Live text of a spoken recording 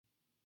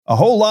A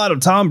whole lot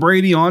of Tom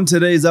Brady on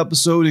today's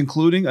episode,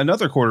 including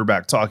another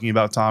quarterback talking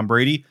about Tom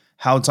Brady,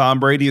 how Tom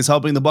Brady is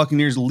helping the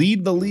Buccaneers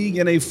lead the league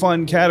in a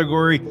fun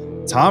category,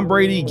 Tom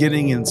Brady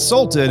getting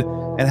insulted,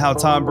 and how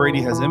Tom Brady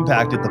has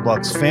impacted the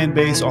Bucs fan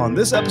base on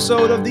this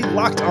episode of the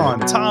Locked On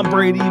Tom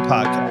Brady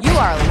podcast. You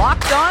are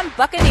Locked On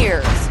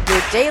Buccaneers,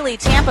 your daily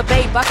Tampa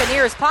Bay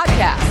Buccaneers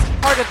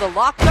podcast, part of the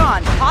Locked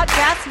On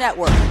Podcast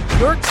Network,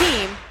 your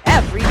team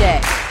every day.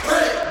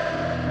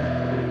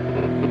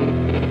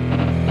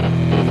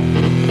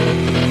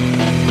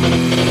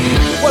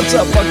 What's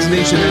up, Bucs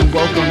Nation, and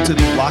welcome to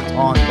the Locked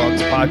On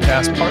Bucs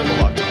podcast, part of the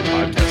Locked On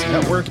Podcast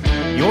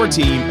Network, your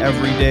team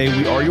every day.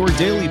 We are your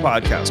daily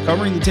podcast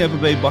covering the Tampa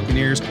Bay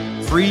Buccaneers,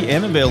 free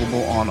and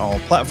available on all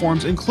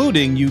platforms,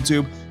 including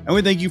YouTube. And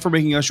we thank you for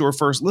making us your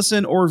first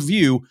listen or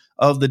view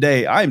of the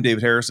day. I'm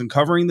David Harrison,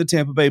 covering the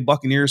Tampa Bay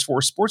Buccaneers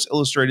for Sports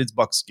Illustrated's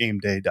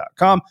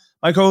BucsGameDay.com.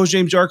 My co-host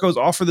James Jarko is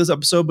off for this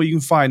episode, but you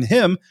can find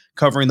him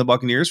covering the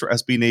Buccaneers for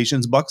SB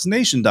Nation's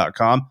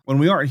BucsNation.com. When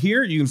we aren't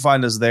here, you can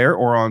find us there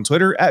or on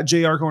Twitter at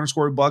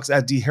JRko_Bucs,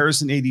 at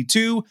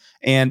DHarrison82,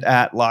 and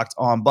at Locked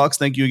On Bucs.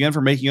 Thank you again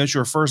for making us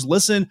your first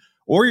listen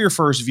or your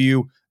first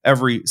view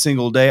every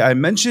single day. I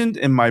mentioned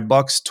in my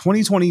Bucs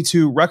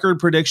 2022 record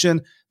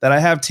prediction that I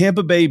have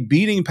Tampa Bay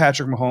beating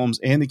Patrick Mahomes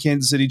and the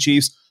Kansas City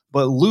Chiefs,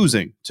 but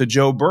losing to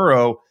Joe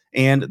Burrow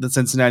and the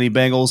Cincinnati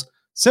Bengals,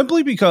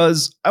 simply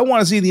because I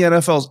want to see the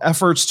NFL's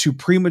efforts to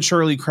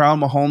prematurely crown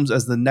Mahomes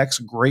as the next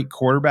great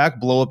quarterback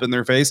blow up in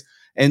their face,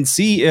 and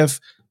see if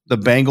the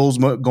Bengals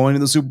going to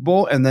the Super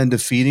Bowl and then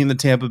defeating the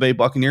Tampa Bay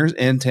Buccaneers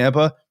in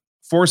Tampa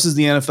forces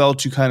the NFL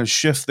to kind of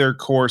shift their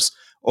course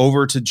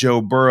over to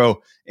Joe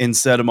Burrow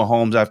instead of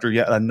Mahomes after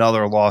yet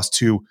another loss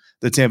to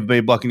the Tampa Bay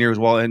Buccaneers,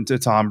 and to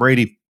Tom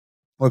Brady.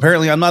 Well,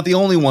 apparently I'm not the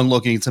only one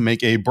looking to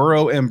make a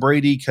Burrow and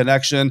Brady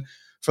connection.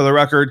 For the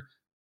record,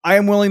 I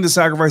am willing to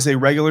sacrifice a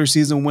regular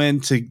season win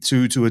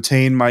to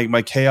attain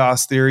my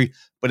chaos theory.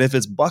 But if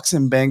it's Bucs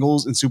and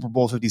Bengals in Super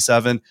Bowl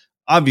 57,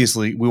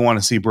 obviously we want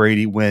to see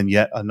Brady win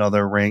yet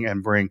another ring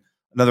and bring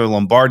another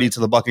Lombardi to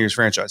the Buccaneers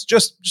franchise.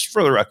 Just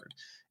for the record.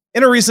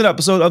 In a recent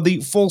episode of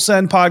the Full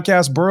Send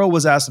podcast, Burrow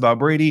was asked about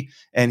Brady,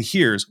 and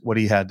here's what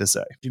he had to say.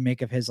 What do you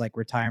make of his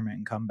retirement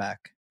and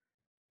comeback?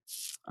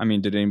 I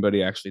mean, did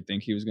anybody actually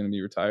think he was going to be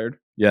retired?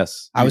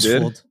 Yes. I was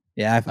fooled.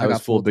 Yeah, I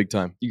was fooled big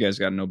time. You guys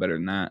got to know better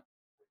than that.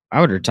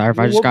 I would retire if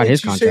I just got his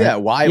contract. Say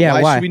that? Why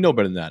should we know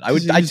better than that?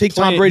 I'd take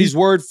Tom Brady's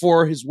word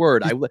for his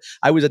word.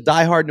 I was a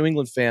diehard New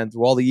England fan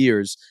through all the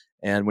years,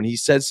 and when he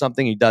says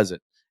something, he does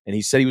it. And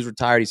he said he was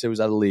retired. He said he was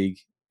out of the league.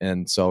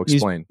 And so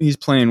explain. He's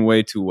playing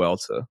way too well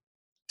to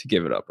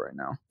give it up right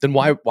now. Then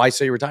why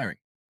say you're retiring?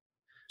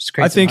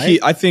 I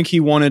think he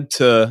wanted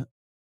to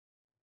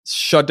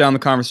shut down the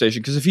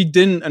conversation, because if he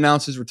didn't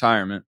announce his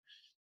retirement,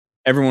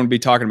 everyone would be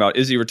talking about,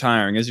 is he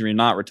retiring? Is he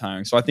not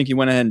retiring? So I think he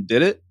went ahead and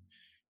did it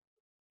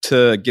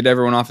to get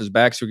everyone off his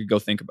back so he could go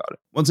think about it.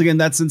 Once again,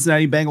 that's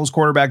Cincinnati Bengals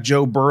quarterback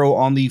Joe Burrow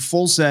on the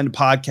Full Send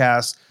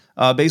podcast.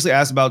 Basically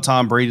asked about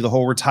Tom Brady, the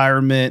whole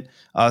retirement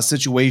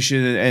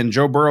situation, and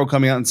Joe Burrow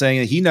coming out and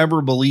saying that he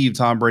never believed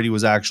Tom Brady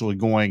was actually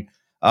going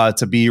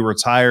to be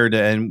retired,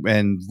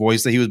 and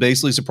voiced that he was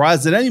basically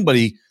surprised that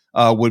anybody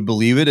would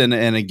believe it.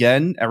 And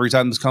again, every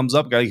time this comes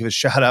up, got to give a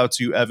shout out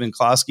to Evan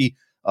Klosky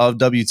of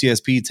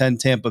WTSP 10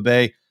 Tampa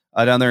Bay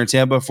down there in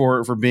Tampa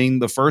for being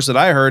the first that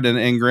I heard,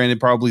 and granted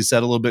probably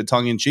said a little bit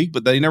tongue in cheek,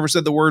 but that he never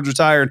said the words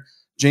retired.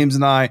 James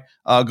and I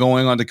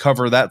going on to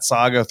cover that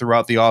saga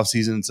throughout the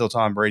offseason until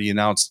Tom Brady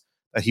announced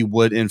that he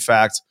would in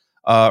fact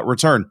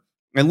return.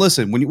 And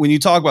listen, when you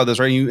talk about this,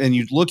 right, and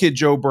you look at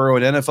Joe Burrow,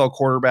 an NFL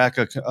quarterback,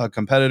 a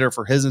competitor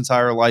for his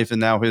entire life, and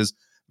now his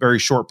very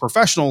short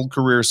professional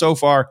career so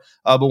far,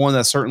 but one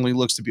that certainly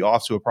looks to be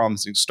off to a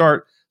promising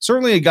start.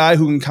 Certainly a guy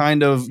who can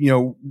kind of,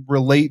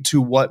 relate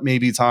to what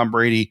maybe Tom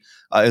Brady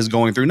is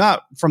going through,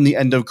 not from the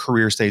end of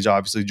career stage,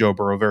 obviously Joe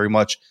Burrow very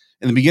much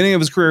in the beginning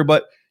of his career,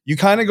 but you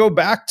kind of go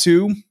back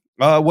to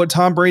what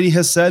Tom Brady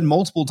has said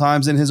multiple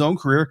times in his own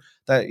career,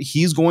 that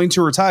he's going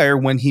to retire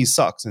when he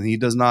sucks, and he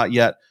does not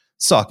yet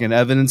suck. And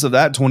evidence of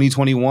that,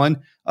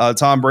 2021,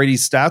 Tom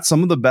Brady's stats,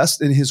 some of the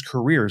best in his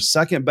career,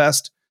 second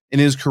best in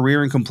his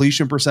career in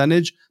completion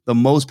percentage, the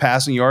most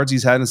passing yards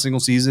he's had in a single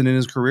season in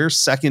his career,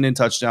 second in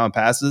touchdown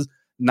passes,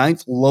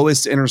 ninth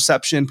lowest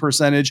interception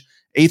percentage,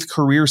 eighth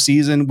career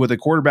season with a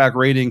quarterback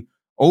rating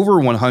over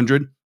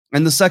 100,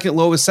 and the second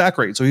lowest sack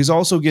rate. So he's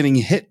also getting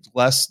hit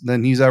less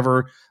than he's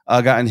ever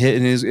gotten hit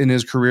in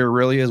his career,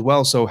 really, as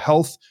well. So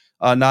health,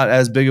 not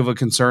as big of a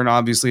concern,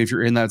 obviously, if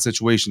you're in that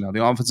situation. Now,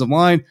 the offensive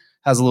line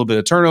has a little bit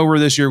of turnover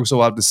this year, so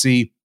we'll have to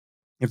see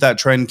if that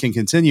trend can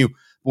continue.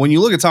 But when you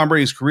look at Tom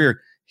Brady's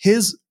career,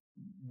 his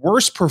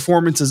worst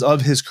performances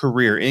of his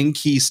career in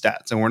key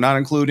stats, and we're not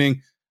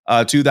including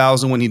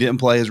 2000 when he didn't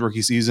play his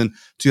rookie season,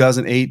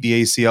 2008,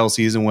 the ACL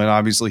season when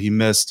obviously he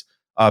missed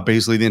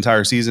basically the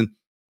entire season.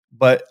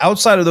 But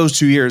outside of those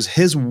 2 years,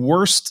 his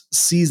worst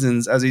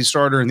seasons as a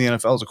starter in the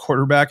NFL as a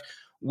quarterback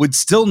would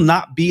still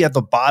not be at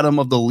the bottom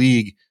of the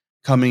league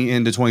coming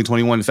into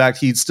 2021. In fact,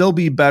 he'd still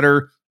be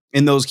better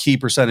in those key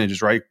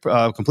percentages, right?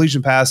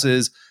 Completion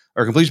passes,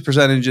 or completion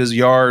percentages,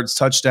 yards,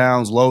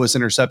 touchdowns, lowest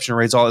interception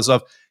rates, all that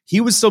stuff, he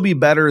would still be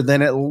better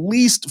than at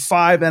least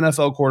 5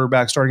 NFL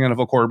quarterbacks, starting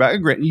NFL quarterback.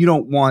 And granted, you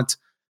don't want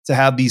to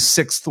have the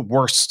 6th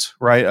worst,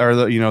 right? Or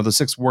the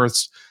 6th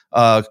worst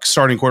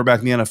starting quarterback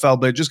in the NFL,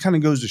 but it just kind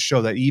of goes to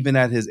show that even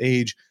at his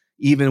age,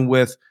 even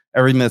with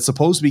everything that's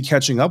supposed to be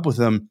catching up with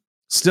him,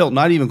 still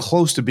not even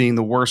close to being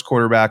the worst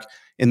quarterback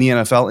in the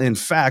NFL. In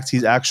fact,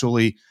 he's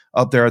actually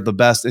up there at the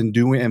best and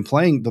doing and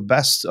playing the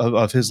best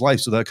of his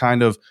life. So that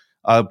kind of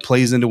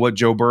plays into what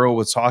Joe Burrow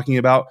was talking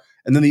about.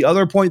 And then the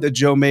other point that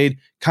Joe made,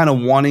 kind of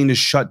wanting to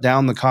shut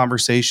down the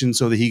conversation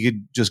so that he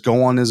could just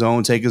go on his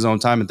own, take his own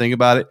time and think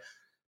about it.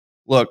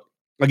 Look,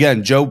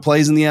 again, Joe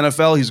plays in the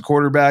NFL. He's a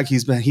quarterback.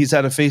 He's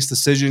had to face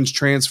decisions,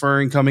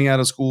 transferring, coming out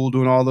of school,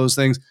 doing all those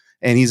things,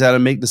 and he's had to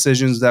make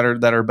decisions that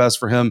are best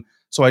for him.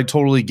 So I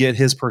totally get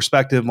his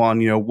perspective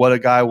on, what a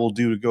guy will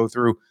do to go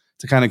through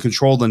to kind of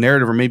control the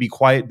narrative or maybe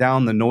quiet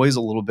down the noise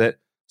a little bit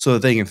so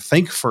that they can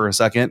think for a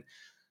second.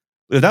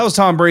 But if that was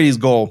Tom Brady's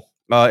goal,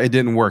 it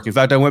didn't work. In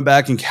fact, I went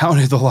back and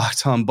counted the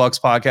Locked On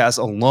Bucs podcast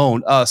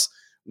alone, us.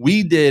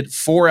 We did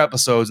 4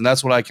 episodes, and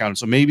that's what I counted.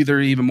 So maybe there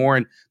are even more,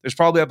 and there's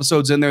probably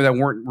episodes in there that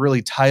weren't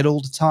really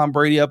titled Tom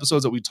Brady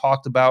episodes that we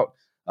talked about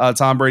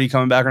Tom Brady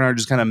coming back, and I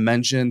just kind of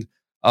mentioned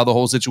the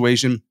whole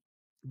situation.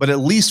 But at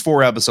least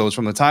 4 episodes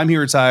from the time he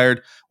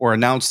retired or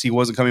announced he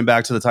wasn't coming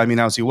back to the time he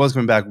announced he was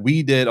coming back,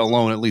 we did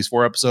alone at least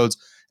 4 episodes.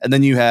 And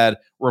then you had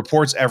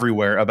reports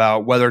everywhere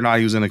about whether or not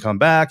he was going to come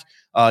back.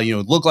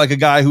 Looked like a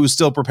guy who was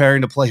still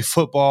preparing to play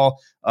football,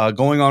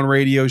 going on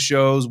radio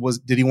shows.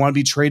 Did he want to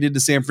be traded to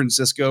San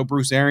Francisco?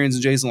 Bruce Arians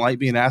and Jason Light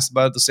being asked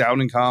about it at the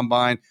Scouting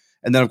Combine.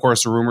 And then, of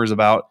course, the rumors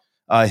about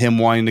him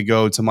wanting to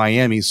go to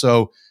Miami.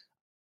 So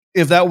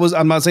if that was,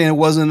 I'm not saying it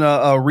wasn't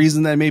a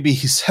reason that maybe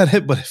he said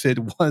it, but if it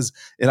was,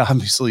 it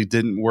obviously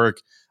didn't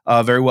work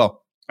very well.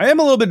 I am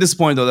a little bit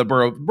disappointed, though, that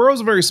Burrow's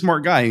a very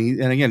smart guy.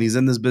 And again, he's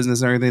in this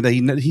business and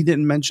everything that he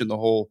didn't mention the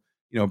whole,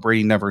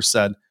 Brady never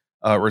said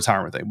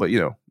retirement thing. But,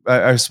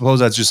 I suppose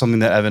that's just something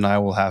that Evan and I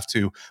will have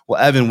to.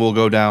 Well, Evan will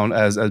go down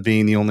as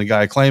being the only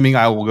guy claiming.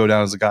 I will go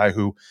down as the guy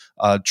who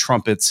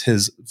trumpets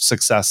his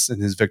success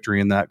and his victory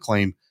in that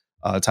claim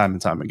time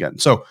and time again.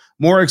 So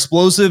more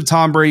explosive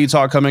Tom Brady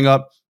talk coming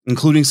up,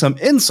 including some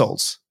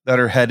insults that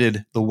are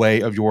headed the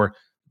way of your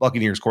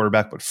Buccaneers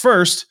quarterback. But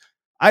first,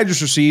 I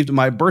just received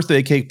my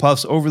birthday cake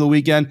puffs over the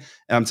weekend,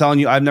 and I'm telling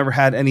you, I've never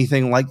had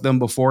anything like them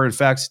before. In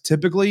fact,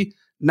 typically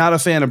not a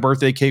fan of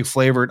birthday cake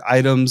flavored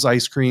items,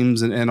 ice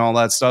creams, and all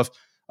that stuff.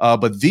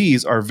 But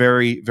these are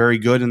very, very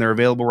good, and they're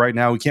available right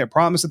now. We can't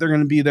promise that they're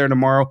going to be there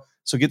tomorrow,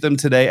 so get them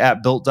today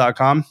at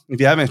Built.com. If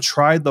you haven't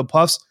tried the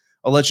puffs,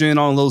 I'll let you in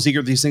on a little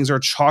secret. These things are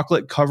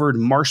chocolate-covered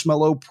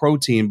marshmallow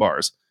protein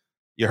bars.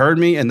 You heard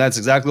me, and that's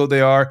exactly what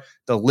they are.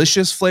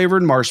 Delicious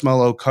flavored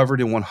marshmallow covered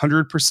in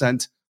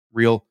 100%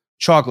 real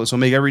chocolate. So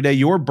make every day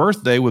your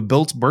birthday with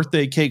Built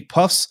birthday cake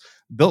puffs.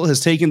 Built has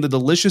taken the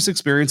delicious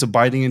experience of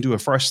biting into a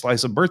fresh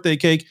slice of birthday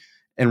cake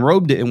and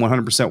robed it in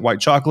 100% white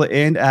chocolate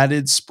and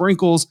added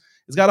sprinkles.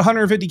 It's got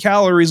 150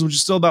 calories, which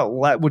is still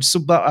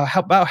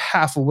about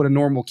half of what a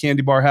normal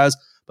candy bar has.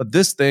 But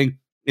this thing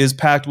is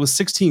packed with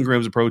 16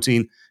 grams of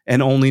protein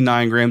and only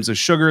 9 grams of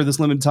sugar. This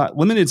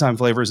limited time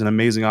flavor is an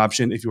amazing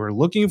option if you are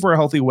looking for a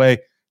healthy way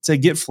to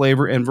get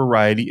flavor and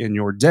variety in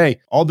your day.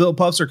 All Built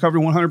Puffs are covered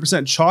in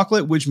 100%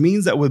 chocolate, which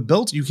means that with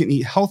Built, you can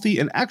eat healthy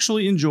and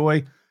actually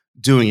enjoy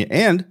doing it.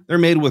 And they're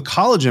made with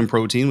collagen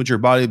protein, which your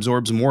body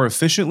absorbs more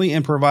efficiently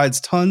and provides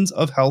tons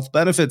of health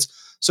benefits.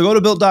 So go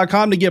to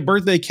Built.com to get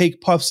birthday cake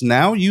puffs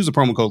now. Use the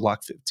promo code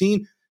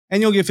LOCK15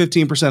 and you'll get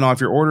 15%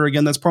 off your order.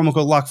 Again, that's promo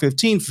code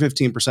LOCK15 for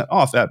 15%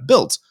 off at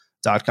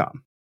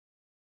Built.com.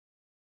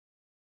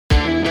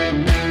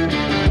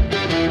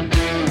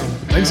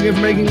 Thanks again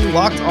for making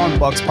Locked On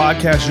Bucs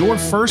podcast your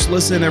first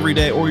listen every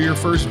day or your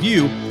first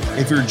view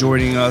if you're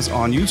joining us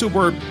on YouTube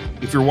or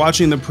if you're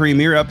watching the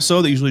premiere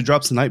episode that usually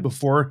drops the night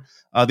before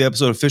the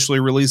episode officially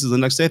releases the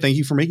next day. Thank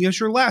you for making us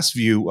your last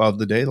view of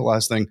the day, the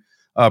last thing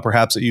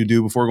perhaps that you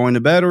do before going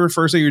to bed or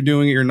first thing you're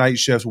doing at your night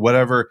shift,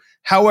 whatever,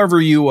 however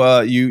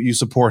you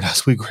support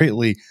us. We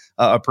greatly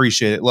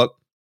appreciate it. Look,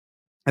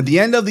 at the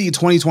end of the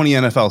 2020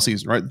 NFL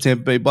season, right, the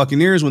Tampa Bay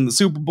Buccaneers win the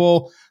Super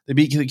Bowl. They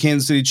beat the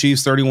Kansas City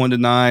Chiefs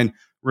 31-9.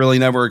 Really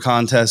never a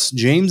contest.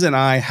 James and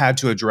I had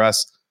to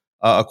address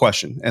a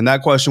question, and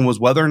that question was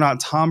whether or not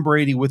Tom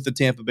Brady with the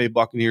Tampa Bay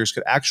Buccaneers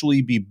could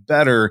actually be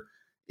better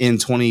in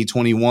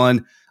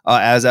 2021,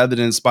 as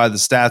evidenced by the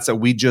stats that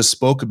we just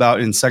spoke about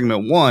in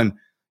segment 1.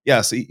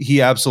 Yes,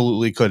 he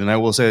absolutely could, and I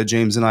will say that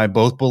James and I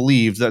both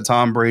believe that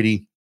Tom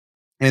Brady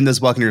and this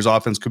Buccaneers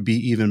offense could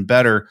be even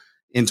better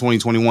in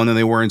 2021 than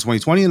they were in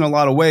 2020. In a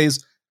lot of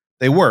ways,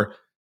 they were.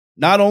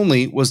 Not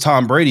only was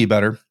Tom Brady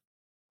better,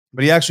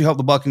 but he actually helped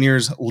the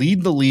Buccaneers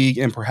lead the league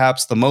in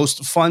perhaps the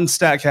most fun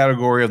stat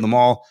category of them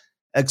all,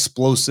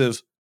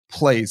 explosive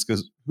plays,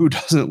 because who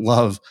doesn't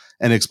love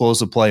an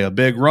explosive play? A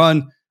big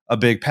run, a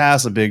big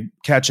pass, a big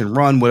catch and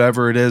run,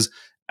 whatever it is.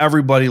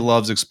 Everybody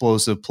loves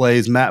explosive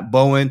plays. Matt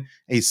Bowen,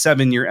 a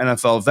 7-year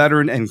NFL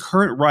veteran and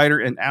current writer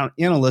and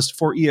analyst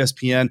for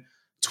ESPN,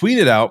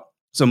 tweeted out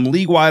some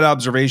league-wide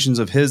observations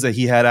of his that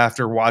he had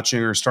after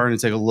watching or starting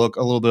to take a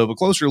little bit of a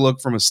closer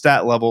look from a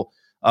stat level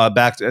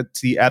back at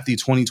the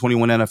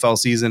 2021 NFL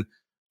season.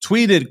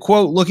 Tweeted,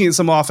 quote, looking at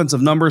some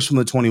offensive numbers from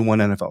the 21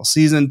 NFL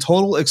season,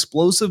 total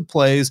explosive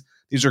plays.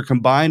 These are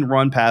combined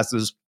run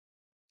passes.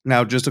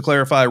 Now, just to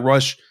clarify, a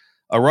rush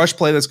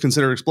play that's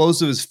considered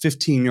explosive is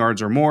 15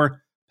 yards or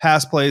more.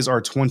 Pass plays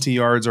are 20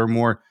 yards or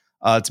more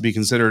to be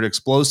considered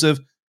explosive.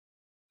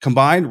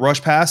 Combined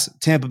rush pass,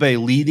 Tampa Bay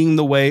leading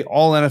the way,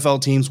 all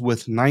NFL teams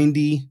with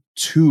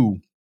 92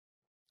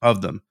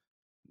 of them.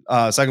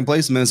 Second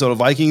place, Minnesota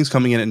Vikings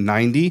coming in at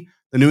 90.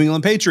 The New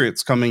England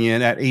Patriots coming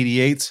in at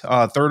 88.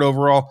 Third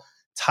overall,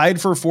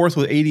 tied for fourth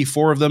with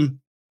 84 of them.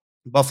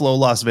 Buffalo,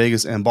 Las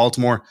Vegas, and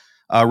Baltimore.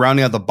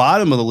 Rounding out the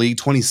bottom of the league,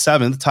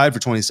 27th, tied for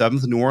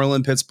 27th. New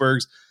Orleans,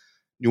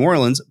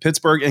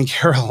 Pittsburgh, and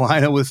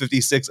Carolina with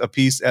 56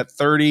 apiece at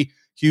 30.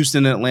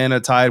 Houston and Atlanta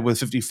tied with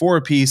 54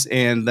 apiece.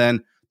 And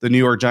then the New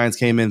York Giants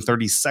came in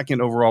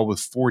 32nd overall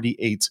with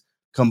 48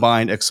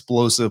 combined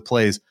explosive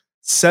plays.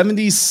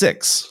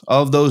 76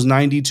 of those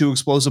 92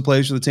 explosive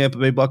plays for the Tampa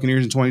Bay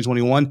Buccaneers in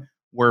 2021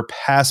 were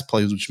pass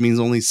plays, which means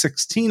only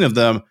 16 of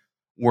them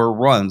were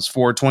runs.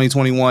 For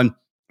 2021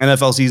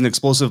 NFL season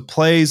explosive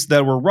plays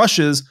that were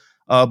rushes,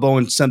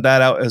 Bowen sent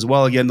that out as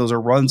well. Again, those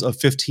are runs of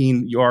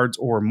 15 yards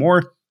or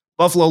more.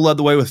 Buffalo led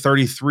the way with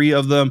 33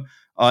 of them.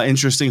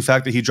 Interesting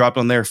fact that he dropped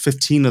on there,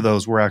 15 of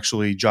those were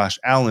actually Josh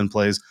Allen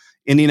plays.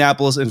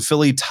 Indianapolis and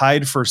Philly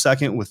tied for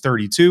second with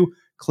 32.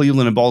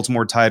 Cleveland and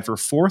Baltimore tied for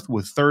fourth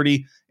with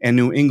 30. And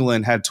New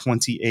England had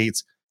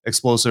 28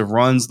 explosive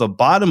runs. The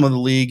bottom of the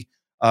league,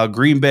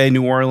 Green Bay,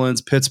 New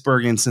Orleans,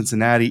 Pittsburgh, and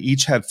Cincinnati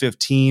each had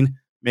 15,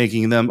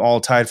 making them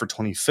all tied for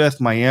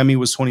 25th. Miami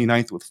was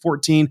 29th with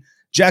 14.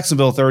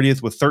 Jacksonville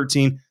 30th with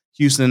 13.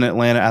 Houston and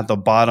Atlanta at the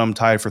bottom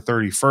tied for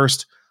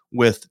 31st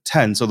with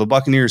 10. So the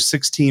Buccaneers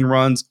 16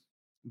 runs,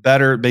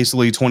 better,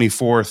 basically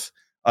 24th,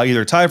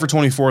 either tied for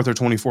 24th or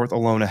 24th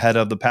alone ahead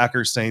of the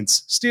Packers,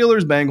 Saints,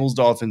 Steelers, Bengals,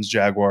 Dolphins,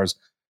 Jaguars,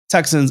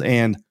 Texans,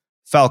 and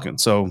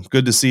Falcons. So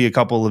good to see a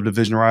couple of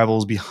division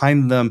rivals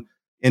behind them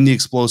in the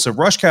explosive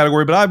rush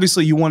category. But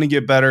obviously you want to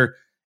get better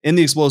in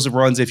the explosive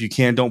runs if you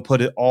can. Don't put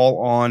it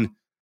all on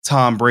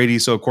Tom Brady.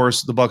 So, of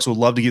course, the Bucs would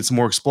love to get some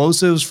more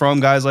explosives from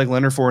guys like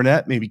Leonard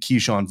Fournette, maybe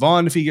Keyshawn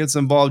Vaughn if he gets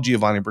involved,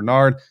 Giovanni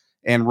Bernard,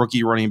 and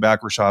rookie running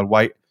back Rachaad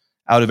White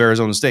out of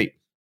Arizona State.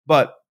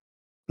 But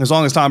as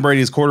long as Tom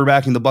Brady is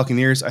quarterbacking the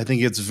Buccaneers, I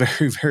think it's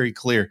very, very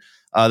clear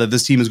that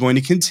this team is going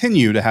to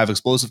continue to have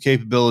explosive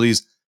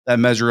capabilities that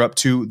measure up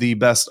to the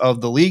best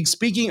of the league.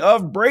 Speaking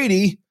of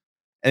Brady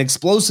and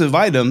explosive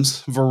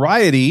items,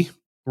 Variety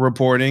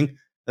reporting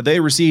that they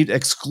received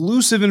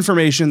exclusive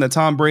information that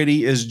Tom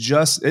Brady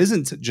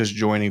isn't just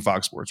joining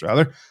Fox Sports,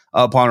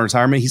 upon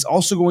retirement. He's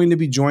also going to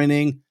be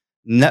joining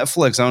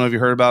Netflix. I don't know if you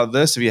heard about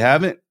this. If you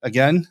haven't,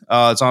 again,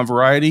 it's on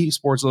Variety,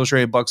 Sports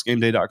Illustrated,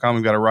 BucsGameDay.com.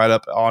 We've got a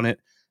write-up on it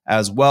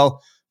as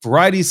well.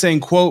 Variety saying,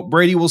 quote,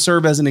 Brady will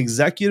serve as an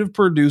executive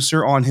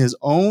producer on his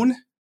own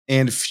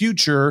and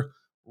future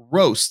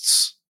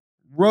roasts.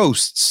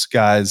 Roasts,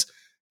 guys.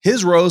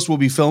 His roast will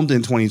be filmed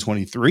in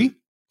 2023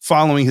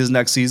 following his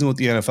next season with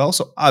the NFL.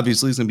 So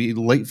obviously it's going to be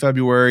late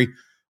February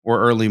or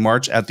early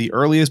March at the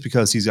earliest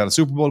because he's got a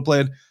Super Bowl to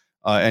play,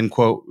 end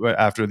quote,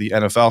 after the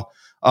NFL.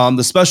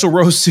 The special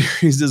roast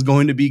series is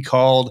going to be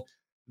called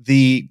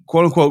the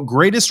quote unquote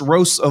greatest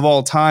roasts of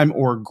all time,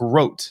 or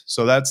GROAT.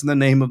 So that's the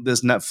name of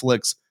this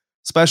Netflix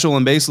special.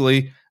 And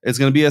basically it's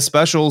going to be a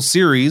special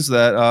series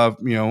that, I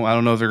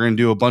don't know if they're going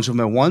to do a bunch of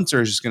them at once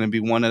or it's just going to be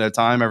one at a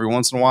time every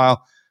once in a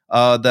while,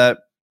 that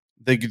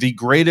the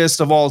greatest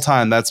of all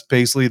time. That's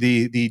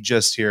basically the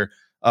gist here.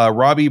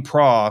 Robbie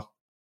Praw,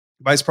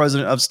 vice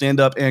president of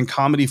stand-up and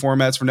comedy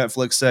formats for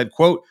Netflix, said,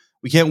 quote,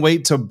 we can't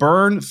wait to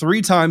burn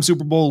 3-time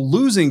Super Bowl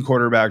losing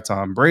quarterback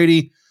Tom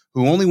Brady,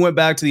 who only went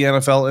back to the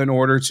NFL in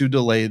order to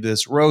delay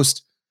this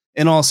roast.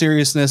 In all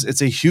seriousness,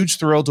 it's a huge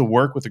thrill to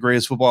work with the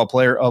greatest football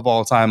player of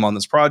all time on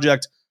this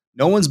project.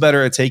 No one's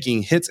better at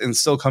taking hits and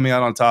still coming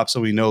out on top,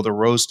 so we know the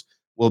roast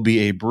will be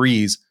a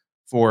breeze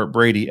for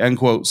Brady, end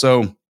quote.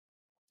 So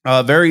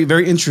very,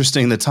 very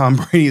interesting that Tom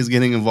Brady is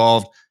getting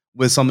involved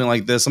with something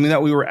like this, something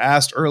that we were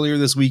asked earlier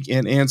this week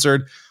and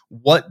answered.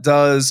 What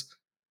does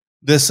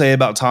this say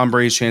about Tom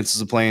Brady's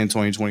chances of playing in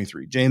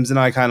 2023? James and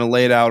I kind of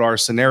laid out our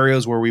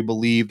scenarios where we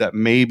believe that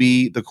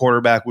maybe the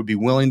quarterback would be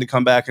willing to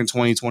come back in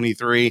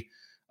 2023.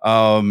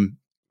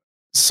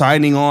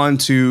 Signing on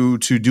to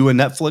do a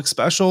Netflix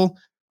special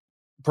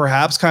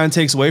perhaps kind of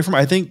takes away from,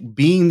 I think,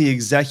 being the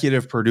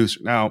executive producer.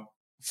 Now,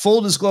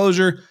 full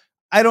disclosure,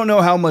 I don't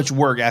know how much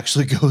work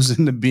actually goes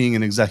into being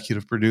an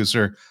executive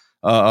producer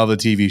of a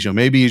TV show.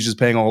 Maybe he's just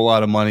paying a whole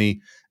lot of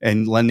money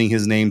and lending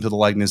his name to the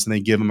likeness and they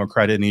give him a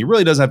credit and he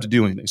really doesn't have to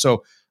do anything.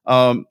 So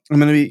I'm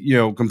going to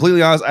be,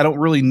 completely honest. I don't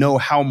really know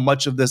how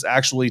much of this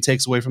actually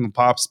takes away from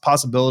the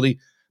possibility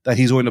that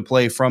he's going to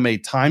play from a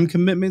time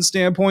commitment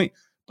standpoint.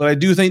 But I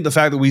do think the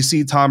fact that we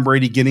see Tom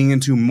Brady getting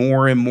into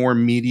more and more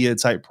media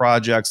type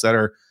projects that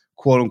are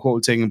quote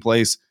unquote taking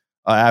place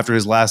after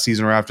his last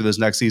season or after this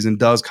next season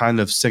does kind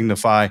of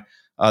signify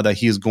that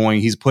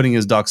he's putting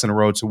his ducks in a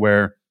row to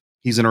where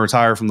he's going to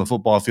retire from the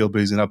football field, but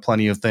he's going to have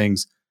plenty of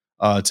things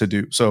to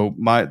do. So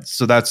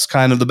that's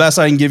kind of the best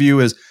I can give you.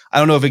 Is I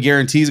don't know if it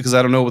guarantees it because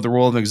I don't know what the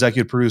role of an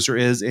executive producer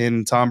is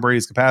in Tom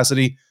Brady's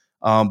capacity.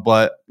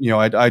 But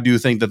I do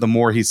think that the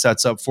more he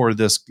sets up for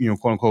this,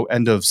 quote unquote,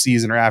 end of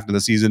season or after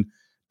the season,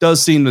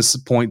 does seem to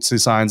point to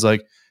signs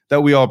like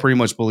that we all pretty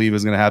much believe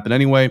is going to happen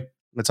anyway.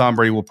 But Tom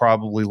Brady will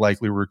probably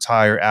likely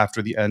retire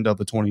after the end of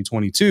the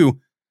 2022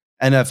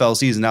 NFL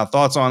season. Now,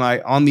 thoughts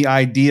on the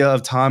idea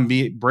of Tom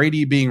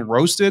Brady being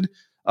roasted?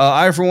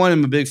 I, for one,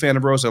 am a big fan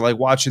of roasts. I like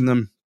watching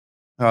them.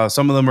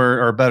 Some of them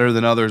are better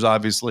than others,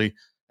 obviously.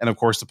 And of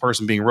course, the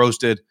person being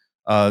roasted,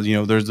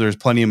 there's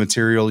plenty of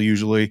material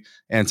usually,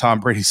 and Tom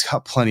Brady's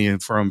got plenty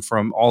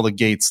from all the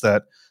gates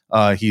that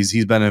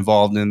he's been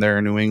involved in there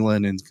in New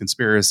England and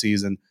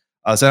conspiracies, and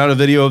sent out a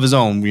video of his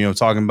own,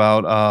 talking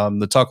about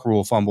the Tuck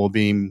rule fumble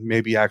being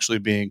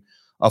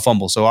a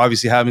fumble. So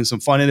obviously having some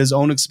fun at his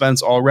own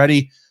expense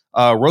already.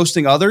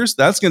 Roasting others,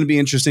 that's going to be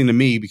interesting to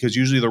me because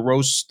usually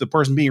the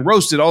person being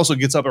roasted also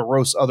gets up and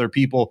roasts other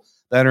people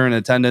that are in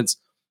attendance.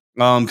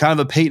 Kind of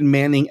a Peyton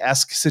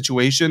Manning-esque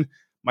situation.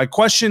 My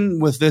question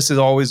with this is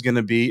going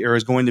to be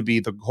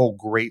the whole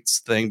greats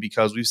thing,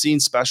 because we've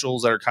seen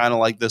specials that are kind of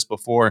like this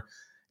before,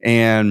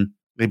 and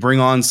they bring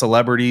on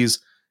celebrities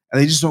and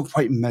they just don't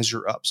quite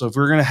measure up. So if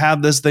we're going to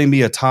have this thing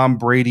be a Tom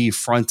Brady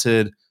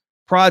fronted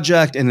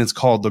project and it's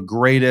called the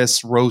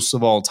greatest roast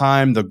of all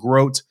time, the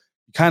GROAT,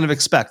 you kind of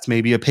expect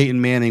maybe a Peyton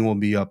Manning will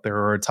be up there,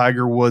 or a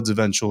Tiger Woods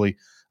eventually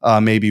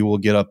maybe will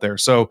get up there.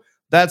 So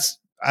that's,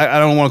 I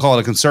don't want to call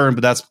it a concern,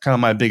 but that's kind of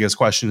my biggest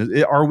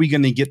question. Are we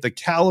going to get the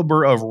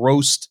caliber of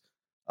roasties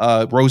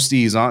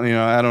on,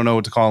 I don't know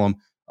what to call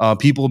them,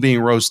 people being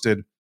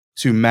roasted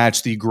to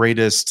match the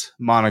greatest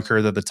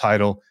moniker that the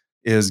title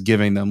is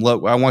giving them?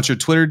 Look, I want your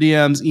Twitter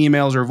DMs,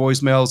 emails, or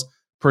voicemails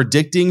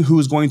predicting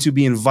who's going to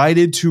be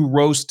invited to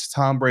roast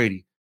Tom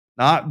Brady.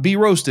 Not be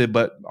roasted,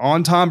 but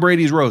on Tom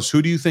Brady's roast.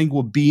 Who do you think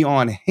will be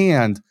on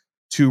hand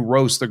to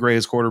roast the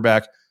greatest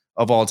quarterback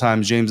of all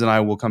time? James and I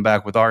will come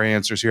back with our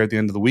answers here at the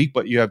end of the week,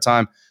 but you have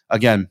time.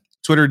 Again,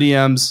 Twitter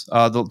DMs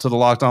to the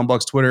Locked On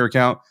Bucs Twitter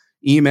account,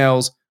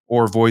 emails,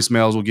 or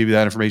voicemails. We'll give you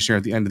that information here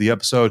at the end of the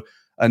episode.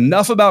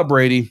 Enough about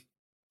Brady.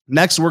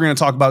 Next, we're going to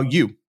talk about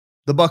you,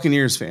 the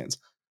Buccaneers fans.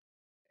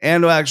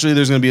 And actually,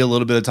 there's going to be a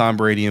little bit of Tom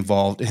Brady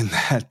involved in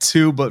that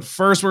too. But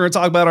first, we're going to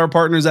talk about our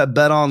partners at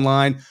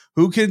BetOnline,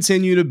 who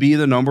continue to be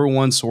the number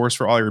one source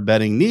for all your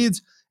betting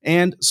needs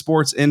and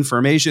sports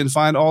information.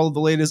 Find all of the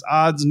latest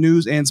odds,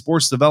 news, and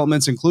sports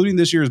developments, including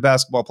this year's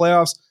basketball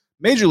playoffs,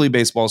 Major League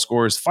Baseball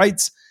scores,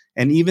 fights,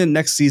 and even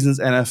next season's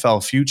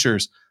NFL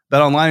futures.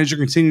 BetOnline is your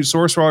continued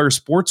source for all your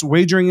sports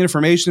wagering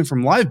information,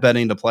 from live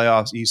betting to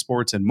playoffs,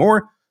 esports, and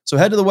more. So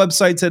head to the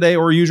website today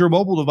or use your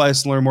mobile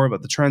device to learn more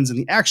about the trends and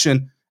the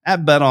action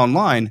at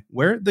BetOnline,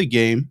 where the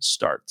game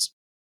starts.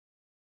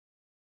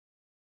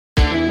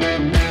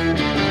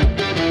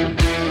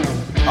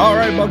 All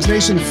right, Bucs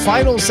Nation,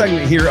 final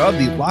segment here of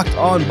the Locked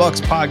On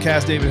Bucs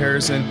podcast. David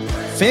Harrison.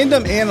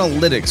 Fandom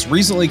Analytics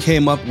recently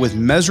came up with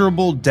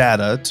measurable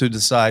data to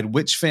decide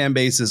which fan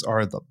bases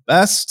are the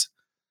best.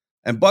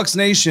 And Bucs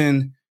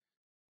Nation,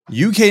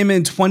 you came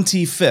in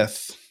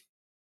 25th.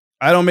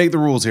 I don't make the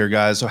rules here,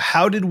 guys. So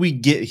how did we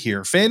get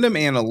here? Fandom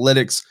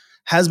Analytics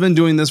has been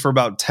doing this for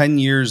about 10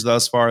 years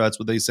thus far. That's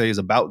what they say, is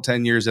about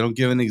 10 years. They don't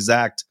give an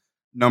exact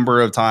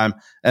number of time.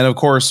 And of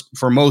course,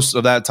 for most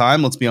of that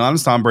time, let's be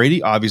honest, Tom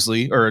Brady,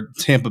 obviously, or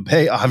Tampa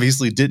Bay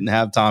obviously didn't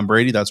have Tom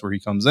Brady. That's where he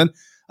comes in,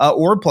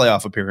 or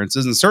playoff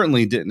appearances, and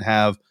certainly didn't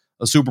have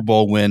a Super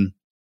Bowl win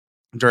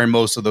during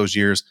most of those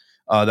years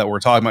that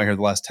we're talking about here,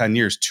 the last 10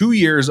 years. 2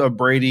 years of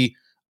Brady,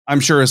 I'm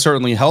sure, has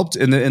certainly helped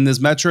in this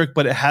metric,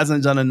 but it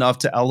hasn't done enough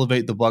to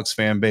elevate the Bucs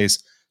fan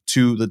base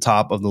to the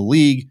top of the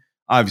league,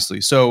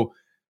 obviously. So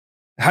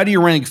how do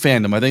you rank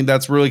fandom? I think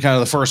that's really kind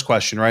of the first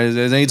question, right?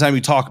 Is anytime you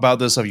talk about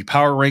this stuff, you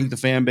power rank the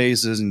fan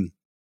bases and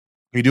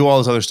you do all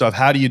this other stuff.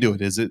 How do you do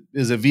it? Is it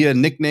via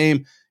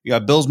nickname? You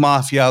got Bills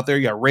Mafia out there.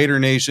 You got Raider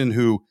Nation,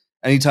 who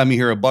anytime you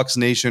hear a Bucs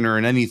Nation or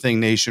an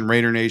anything nation,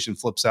 Raider Nation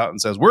flips out and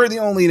says, we're the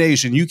only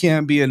nation. You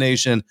can't be a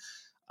nation.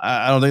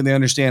 I don't think they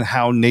understand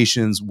how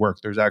nations work.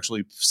 There's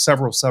actually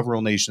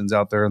several nations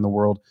out there in the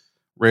world.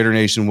 Raider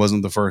Nation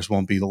wasn't the first,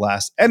 won't be the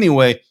last.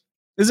 Anyway,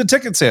 is it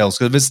ticket sales?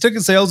 Because if it's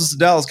ticket sales, it's the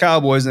Dallas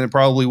Cowboys, and it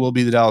probably will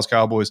be the Dallas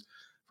Cowboys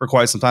for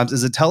quite some time.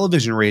 Is it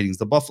television ratings?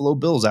 The Buffalo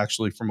Bills,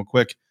 actually, from a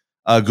quick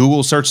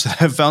Google search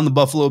that I've found, the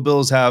Buffalo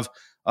Bills have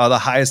the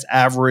highest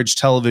average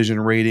television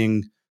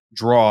rating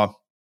draw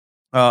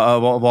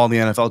of all the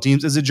NFL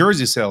teams. Is it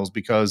jersey sales?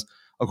 Because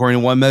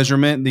according to one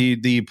measurement,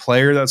 the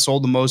player that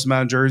sold the most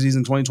amount of jerseys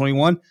in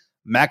 2021,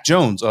 Mac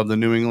Jones of the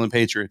New England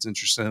Patriots,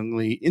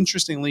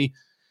 interestingly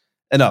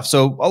enough.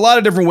 So a lot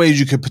of different ways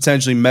you could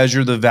potentially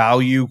measure the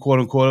value, quote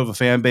unquote, of a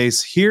fan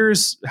base.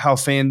 Here's how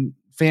Fandom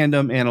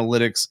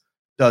Analytics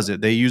does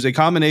it. They use a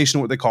combination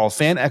of what they call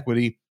fan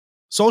equity,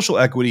 social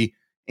equity,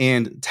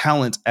 and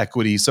talent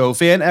equity. So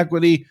fan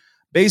equity,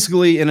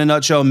 basically, in a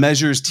nutshell,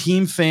 measures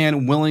team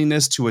fan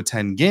willingness to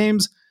attend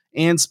games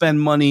and spend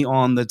money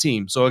on the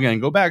team. So again,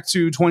 go back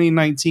to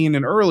 2019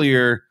 and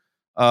earlier.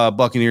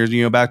 Buccaneers,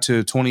 back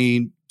to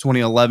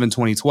 2011,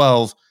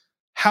 2012,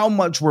 how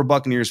much were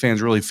Buccaneers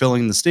fans really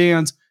filling the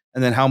stands?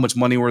 And then how much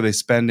money were they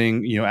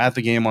spending, at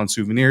the game on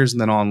souvenirs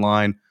and then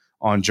online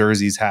on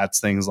jerseys,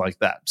 hats, things like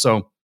that.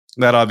 So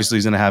that obviously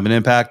is going to have an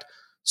impact.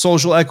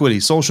 Social equity,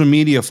 social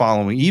media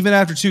following. Even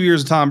after 2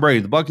 years of Tom Brady,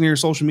 the Buccaneers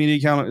social media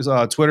account is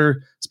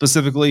Twitter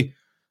specifically,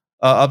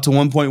 up to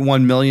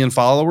 1.1 million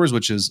followers,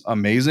 which is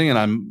amazing. And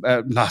I'm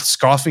not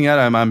scoffing at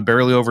it. I'm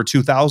barely over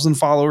 2,000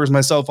 followers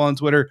myself on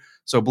Twitter.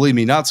 So believe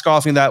me, not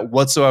scoffing that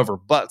whatsoever.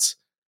 But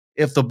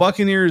if the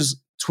Buccaneers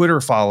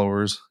Twitter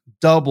followers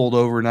doubled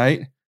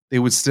overnight, they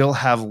would still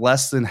have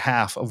less than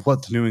half of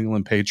what the New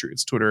England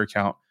Patriots Twitter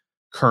account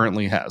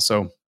currently has.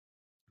 So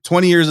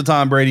 20 years of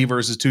Tom Brady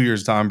versus 2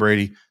 years of Tom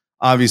Brady.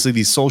 Obviously,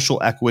 the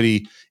social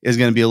equity is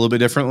going to be a little bit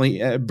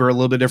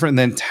different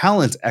than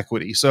talent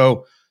equity.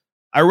 So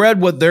I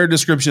read what their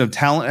description of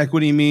talent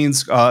equity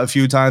means a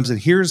few times, and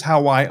here's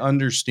how I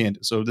understand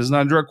it. So this is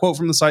not a direct quote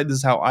from the site. This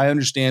is how I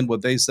understand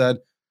what they said.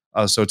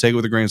 So take it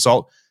with a grain of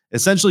salt.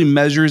 Essentially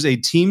measures a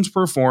team's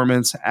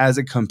performance as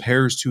it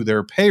compares to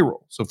their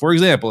payroll. So, for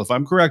example, if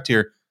I'm correct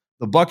here,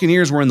 the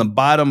Buccaneers were in the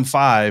bottom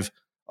 5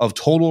 of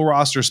total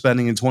roster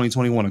spending in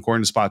 2021,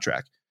 according to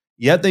SpotTrack.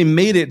 Yet they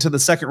made it to the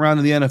second round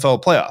of the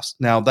NFL playoffs.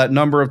 Now, that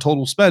number of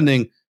total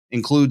spending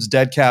includes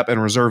dead cap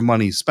and reserve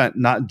money spent,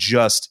 not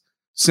just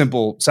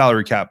simple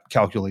salary cap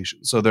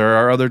calculations. So there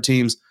are other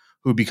teams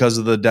who, because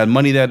of the dead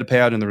money they had to pay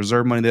out and the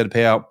reserve money they had to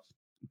pay out,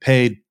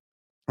 paid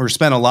or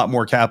spent a lot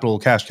more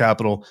cash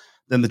capital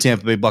than the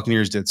Tampa Bay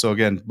Buccaneers did. So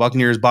again,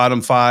 Buccaneers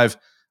bottom 5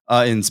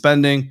 in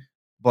spending,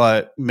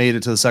 but made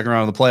it to the second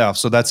round of the playoffs.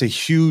 So that's a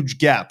huge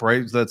gap,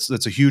 right? That's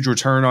a huge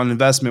return on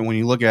investment when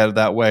you look at it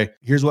that way.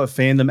 Here's what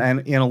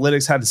Fandom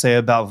Analytics had to say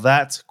about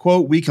that.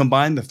 Quote, "We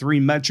combined the 3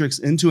 metrics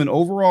into an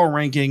overall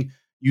ranking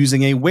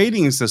using a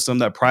weighting system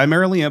that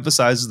primarily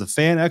emphasizes the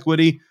fan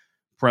equity,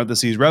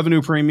 parentheses,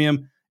 revenue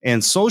premium,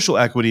 and social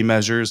equity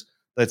measures.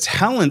 The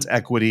talent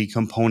equity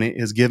component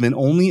is given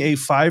only a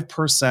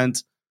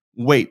 5%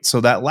 weight."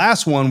 So that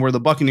last one where the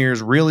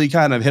Buccaneers really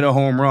kind of hit a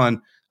home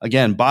run,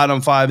 again,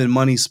 bottom 5 in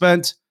money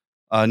spent,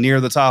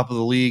 near the top of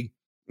the league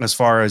as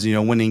far as,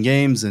 winning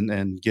games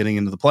and getting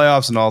into the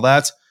playoffs and all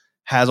that,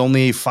 has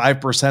only a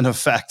 5%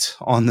 effect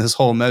on this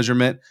whole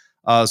measurement.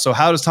 So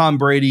how does Tom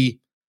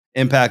Brady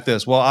impact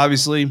this? Well,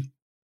 obviously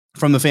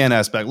from the fan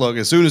aspect, look,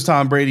 as soon as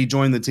Tom Brady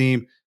joined the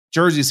team,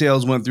 jersey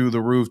sales went through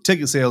the roof.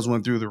 Ticket sales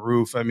went through the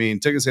roof. I mean,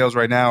 ticket sales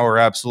right now are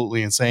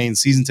absolutely insane.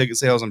 Season ticket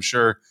sales, I'm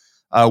sure,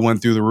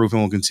 went through the roof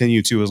and will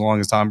continue to as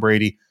long as Tom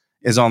Brady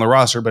is on the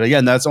roster. But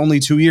again, that's only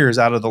 2 years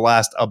out of the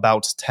last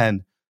about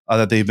 10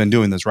 that they've been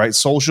doing this, right?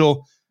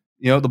 Social,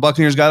 the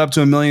Buccaneers got up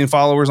to 1 million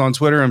followers on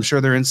Twitter. I'm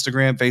sure their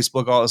Instagram,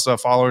 Facebook, all that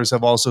stuff, followers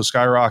have also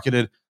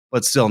skyrocketed,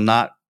 but still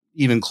not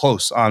even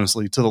close,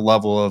 honestly, to the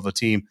level of a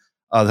team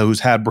who's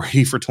had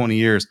Brady for 20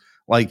 years,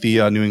 like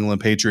the New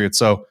England Patriots.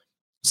 So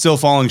still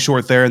falling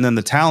short there. And then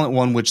the talent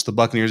one, which the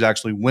Buccaneers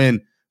actually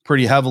win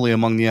pretty heavily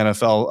among the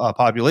NFL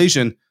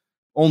population,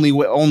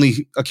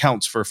 only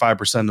accounts for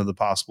 5% of the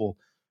possible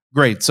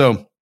grade.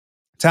 So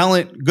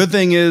talent, good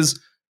thing is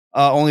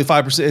only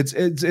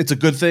 5%. It's a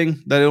good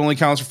thing that it only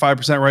counts for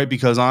 5%, right?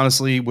 Because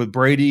honestly, with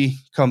Brady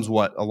comes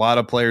what? A lot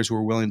of players who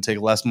are willing to take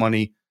less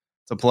money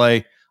to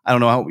play. I don't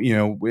know how,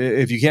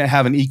 if you can't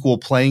have an equal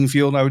playing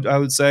field, I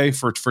would say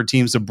for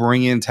teams to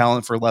bring in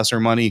talent for lesser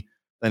money,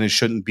 then it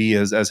shouldn't be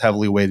as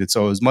heavily weighted.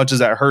 So as much as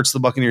that hurts the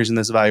Buccaneers in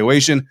this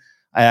evaluation,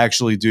 I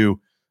actually do.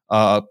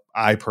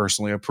 I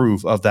personally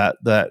approve of that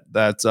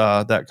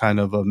kind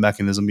of a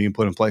mechanism being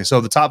put in place.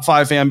 So the top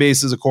 5 fan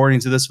bases,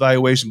 according to this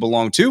evaluation,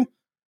 belong to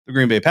the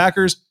Green Bay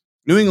Packers,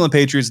 New England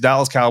Patriots,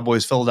 Dallas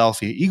Cowboys,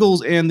 Philadelphia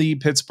Eagles, and the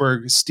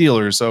Pittsburgh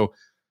Steelers. So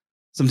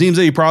some teams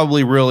that you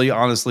probably really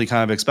honestly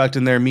kind of expect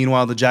in there.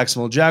 Meanwhile, the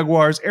Jacksonville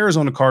Jaguars,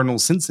 Arizona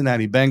Cardinals,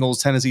 Cincinnati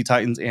Bengals, Tennessee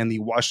Titans, and the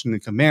Washington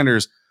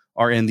Commanders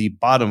are in the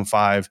bottom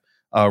 5,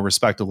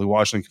 respectively.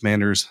 Washington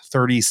Commanders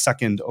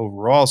 32nd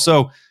overall.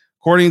 So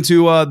according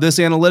to this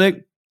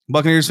analytic,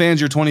 Buccaneers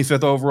fans, you're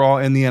 25th overall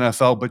in the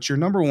NFL, but you're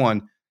number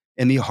 1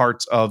 in the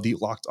hearts of the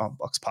Locked On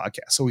Bucs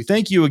podcast. So we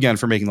thank you again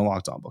for making the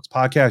Locked On Bucs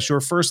podcast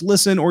your first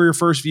listen or your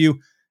first view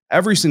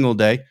every single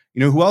day.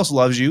 You know who else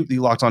loves you? The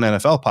Locked On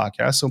NFL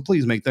podcast. So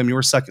please make them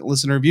your second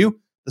listen or view.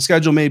 The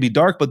schedule may be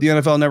dark, but the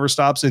NFL never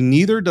stops, and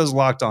neither does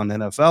Locked On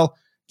NFL.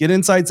 Get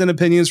insights and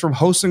opinions from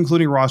hosts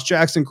including Ross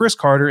Jackson, Chris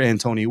Carter, and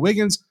Tony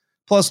Wiggins,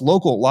 plus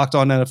local Locked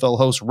On NFL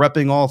hosts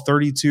repping all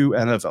 32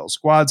 NFL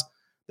squads.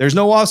 There's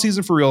no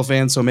offseason for real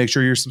fans, so make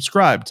sure you're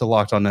subscribed to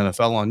Locked On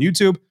NFL on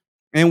YouTube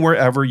and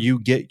wherever you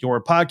get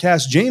your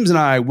podcast. James and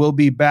I will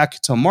be back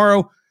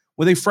tomorrow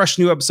with a fresh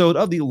new episode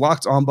of the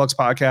Locked On Bucs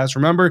podcast.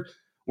 Remember,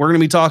 we're going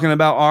to be talking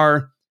about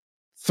our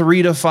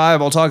 3 to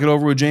 5. I'll talk it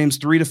over with James.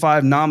 3 to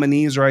 5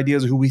 nominees or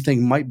ideas of who we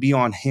think might be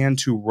on hand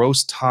to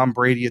roast Tom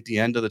Brady at the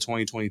end of the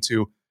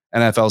 2022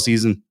 NFL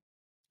season.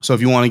 So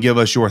if you want to give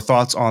us your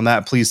thoughts on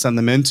that, please send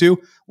them into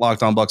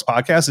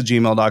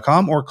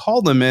lockedonbuckspodcast@gmail.com or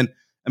call them in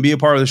and be a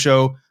part of the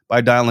show by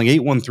dialing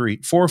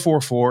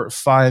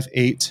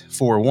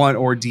 813-444-5841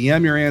 or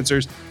DM your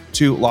answers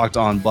to Locked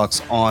On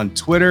Bucs on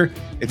Twitter.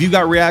 If you've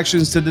got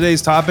reactions to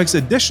today's topics,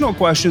 additional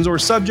questions, or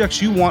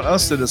subjects you want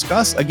us to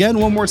discuss, again,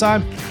 one more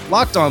time,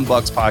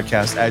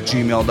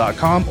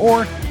 LockedOnBucsPodcast@gmail.com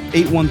or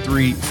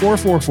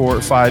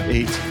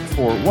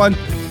 813-444-5841.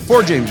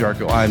 For James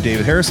Yarko, I'm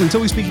David Harrison.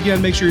 Until we speak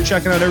again, make sure you're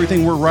checking out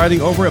everything we're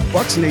writing over at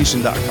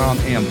BucsNation.com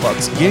and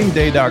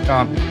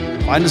BucsGameDay.com.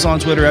 Find us on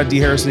Twitter at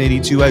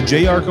DHarrison82, at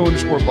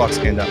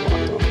JYarko_Bucs, and at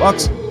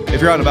LockedOnBucs.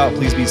 If you're out and about,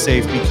 please be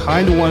safe, be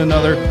kind to one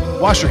another,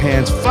 wash your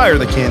hands, fire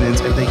the cannons,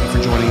 and thank you for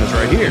joining us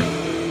right here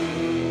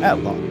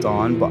at Locked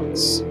On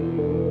Bucs.